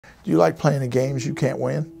Do you like playing the games you can't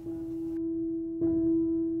win?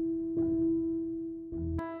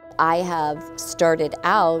 I have started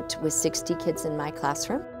out with 60 kids in my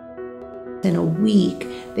classroom. In a week,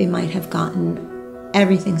 they might have gotten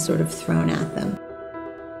everything sort of thrown at them.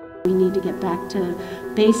 We need to get back to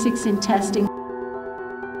basics in testing.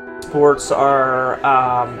 Sports are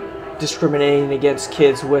discriminating against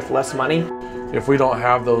kids with less money. If we don't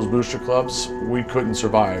have those booster clubs, we couldn't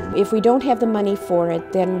survive. If we don't have the money for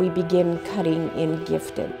it, then we begin cutting in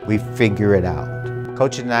gifted. We figure it out.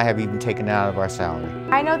 Coaches and I have even taken it out of our salary.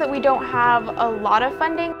 I know that we don't have a lot of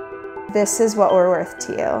funding. This is what we're worth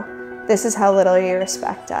to you. This is how little you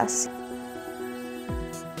respect us.